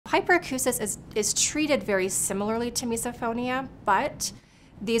Hyperacusis is treated very similarly to misophonia, but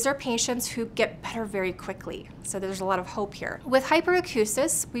these are patients who get better very quickly, so there's a lot of hope here. With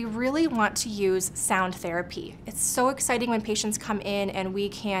hyperacusis, we really want to use sound therapy. It's so exciting when patients come in and we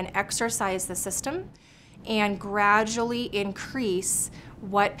can exercise the system and gradually increase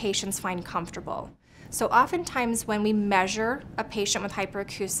what patients find comfortable. So oftentimes when we measure a patient with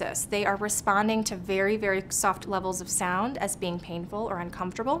hyperacusis, they are responding to very, very soft levels of sound as being painful or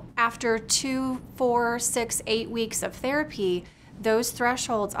uncomfortable. After 2, 4, 6, 8 weeks of therapy, those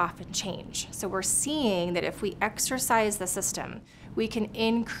thresholds often change. So we're seeing that if we exercise the system, we can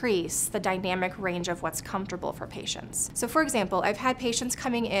increase the dynamic range of what's comfortable for patients. So for example, I've had patients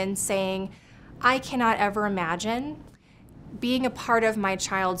coming in saying, I cannot ever imagine being a part of my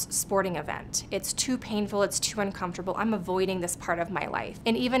child's sporting event. It's too painful, it's too uncomfortable, I'm avoiding this part of my life.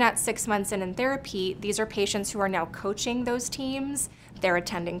 And even at 6 months in therapy, these are patients who are now coaching those teams, they're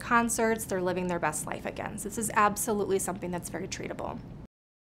attending concerts, they're living their best life again. So this is absolutely something that's very treatable.